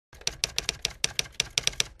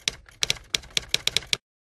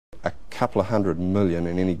couple of $100 million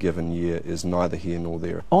in any given year is neither here nor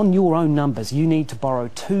there. On your own numbers, you need to borrow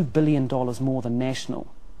 $2 billion more than national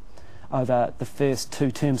over the first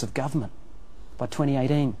 2 terms of government by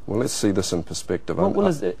 2018. Well, let's see this in perspective.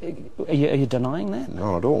 Are you denying that?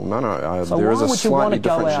 Not at all. No. So there is a why would you want slightly to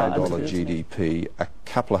go different out shade dollar into GDP. A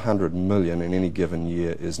couple of $100 million in any given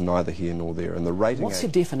year is neither here nor there. And the rating. What's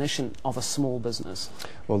your definition of a small business?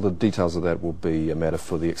 Well, the details of that will be a matter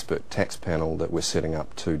for the expert tax panel that we're setting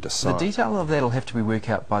up to decide. The detail of that will have to be worked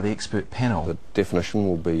out by the expert panel. The definition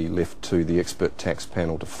will be left to the expert tax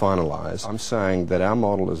panel to finalise. I'm saying that our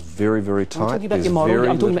model is very, very tight. I'm talking about your model,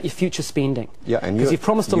 I'm talking about your future spending. Yeah, and because you've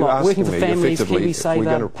promised a lot, working for families,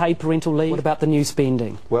 KiwiSaver, paid parental leave. What about the new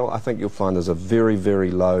spending? Well, I think you'll find there's a very, very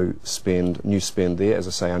low new spend there. As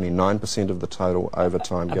I say, only 9% of the total over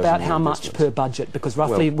time goes About into how much per budget? Because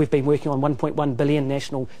roughly we've been working on 1.1 billion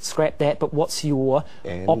national, scrap that, but what's your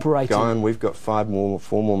operating? Guyon, we've got 4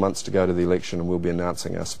 more months to go to the election, and we'll be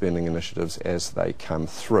announcing our spending initiatives as they come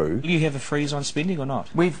through. Will you have a freeze on spending or not?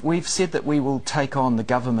 We've said that we will take on the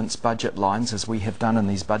government's budget lines as we have done in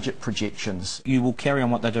these budget projections. You will carry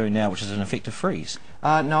on what they're doing now, which is an effective freeze?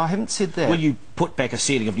 No, I haven't said that. Will you put back a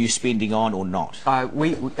ceiling of new spending on or not?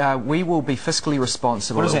 We will be fiscally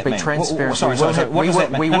responsible. What does that mean? Transparent. What does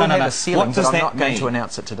that mean? We will have a ceiling, but I'm not going to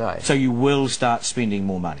announce it today. So you will start spending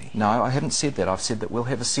more money? No, I haven't said that. I've said that we'll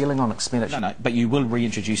have a ceiling on expenditure. No, but you will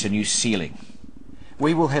reintroduce a new ceiling?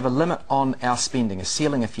 We will have a limit on our spending, a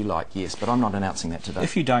ceiling if you like, yes, but I'm not announcing that today.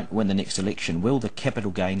 If you don't win the next election, will the capital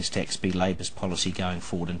gains tax be Labour's policy going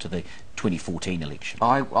forward into the 2014 election?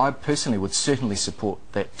 I personally would certainly support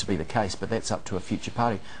that to be the case, but that's up to a future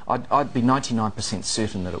party. I'd be 99%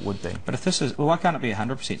 certain that it would be. But if this is, well, why can't it be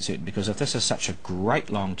 100% certain? Because if this is such a great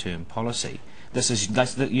long-term policy,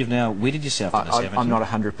 you've now wedded yourself to this, haven't you? I'm not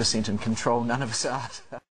 100% in control, none of us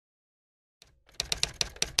are.